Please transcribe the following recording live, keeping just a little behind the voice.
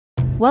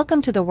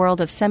Welcome to the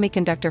world of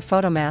semiconductor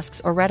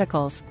photomasks or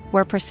reticles,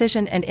 where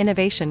precision and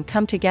innovation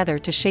come together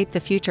to shape the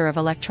future of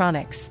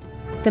electronics.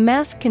 The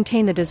masks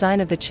contain the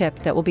design of the chip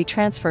that will be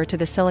transferred to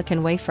the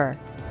silicon wafer.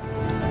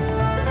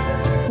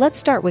 Let's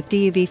start with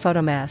DUV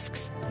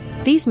photomasks.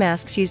 These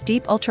masks use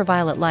deep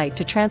ultraviolet light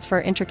to transfer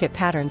intricate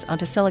patterns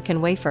onto silicon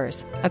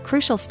wafers, a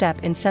crucial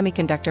step in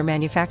semiconductor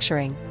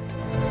manufacturing.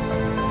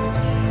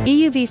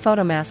 EUV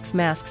Photomask's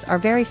masks are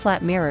very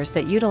flat mirrors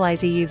that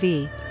utilize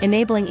EUV,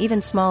 enabling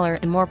even smaller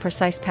and more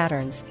precise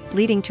patterns,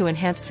 leading to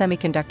enhanced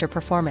semiconductor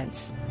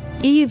performance.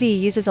 EUV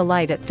uses a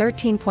light at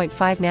 13.5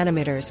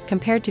 nanometers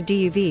compared to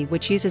DUV,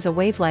 which uses a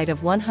wavelight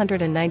of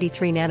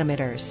 193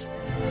 nanometers.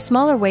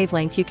 Smaller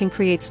wavelength, you can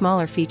create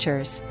smaller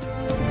features.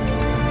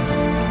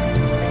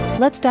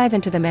 Let's dive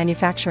into the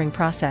manufacturing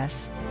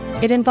process.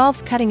 It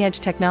involves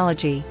cutting-edge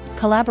technology,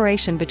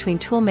 collaboration between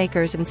tool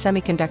makers and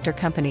semiconductor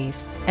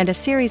companies, and a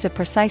series of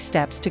precise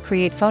steps to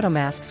create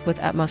photomasks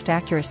with utmost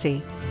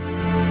accuracy.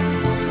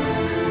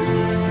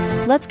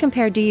 Let's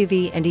compare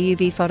DUV and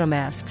EUV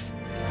photomasks.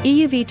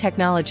 EUV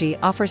technology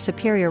offers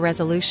superior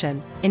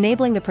resolution,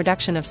 enabling the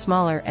production of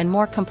smaller and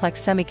more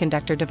complex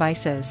semiconductor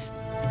devices.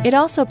 It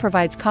also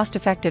provides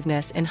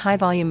cost-effectiveness in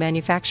high-volume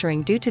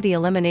manufacturing due to the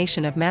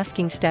elimination of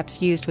masking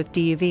steps used with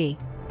DUV.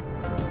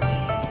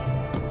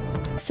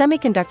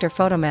 Semiconductor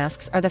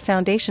photomasks are the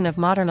foundation of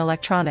modern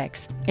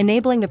electronics,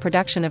 enabling the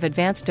production of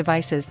advanced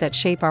devices that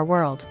shape our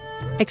world.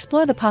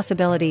 Explore the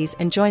possibilities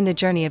and join the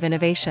journey of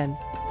innovation.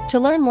 To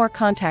learn more,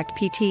 contact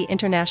PT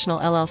International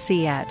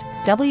LLC at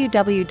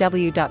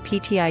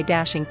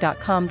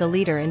www.pti-inc.com, the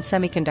leader in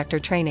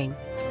semiconductor training.